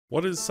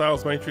What is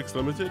Salesmatrix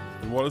Limited,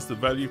 and what is the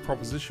value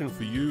proposition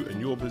for you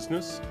and your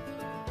business?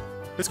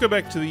 Let's go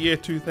back to the year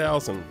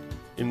 2000.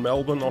 In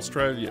Melbourne,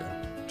 Australia,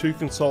 two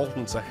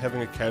consultants are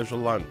having a casual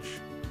lunch.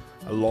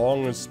 A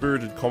long and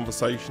spirited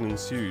conversation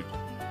ensued.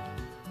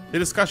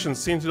 Their discussion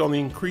centered on the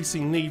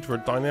increasing need for a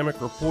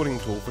dynamic reporting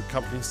tool for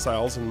company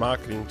sales and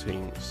marketing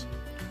teams.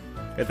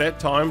 At that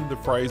time, the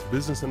phrase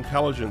business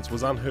intelligence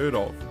was unheard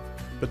of,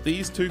 but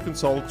these two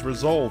consultants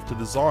resolved to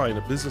design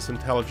a business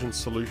intelligence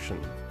solution,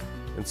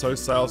 and so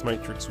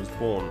Salesmatrix was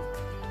born.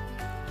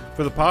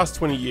 For the past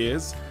 20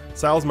 years,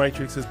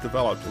 Salesmatrix has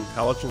developed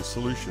intelligent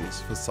solutions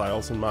for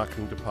sales and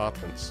marketing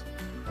departments.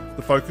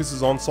 The focus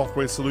is on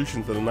software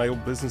solutions that enable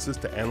businesses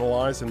to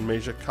analyze and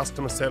measure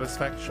customer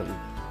satisfaction,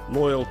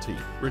 loyalty,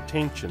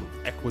 retention,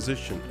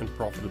 acquisition, and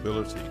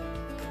profitability.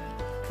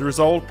 The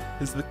result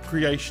is the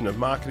creation of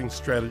marketing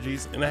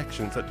strategies and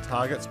actions that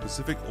target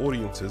specific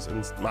audiences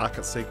and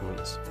market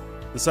segments.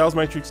 The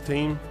Salesmatrix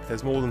team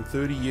has more than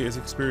 30 years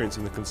experience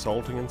in the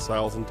consulting and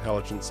sales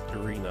intelligence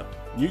arena.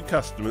 New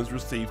customers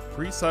receive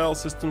pre-sales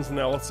systems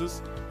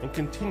analysis and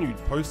continued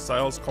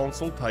post-sales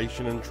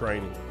consultation and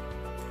training.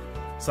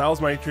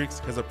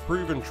 Salesmatrix has a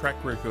proven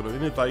track record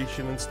of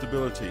innovation and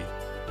stability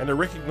and are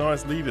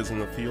recognized leaders in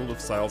the field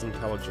of sales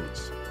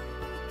intelligence.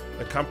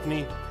 The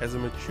company has a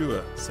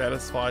mature,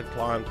 satisfied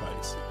client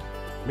base,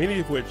 many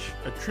of which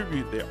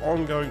attribute their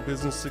ongoing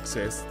business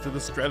success to the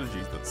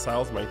strategies that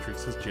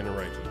Salesmatrix has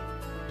generated.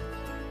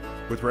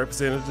 With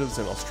representatives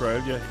in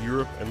Australia,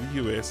 Europe and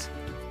the US,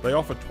 they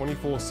offer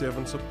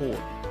 24/7 support,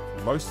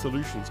 and most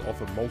solutions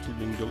offer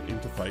multilingual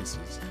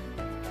interfaces.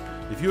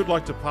 If you would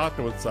like to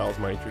partner with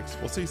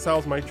Salesmatrix or see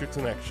Salesmatrix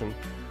in action,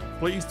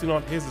 please do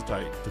not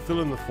hesitate to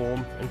fill in the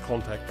form and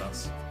contact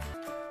us.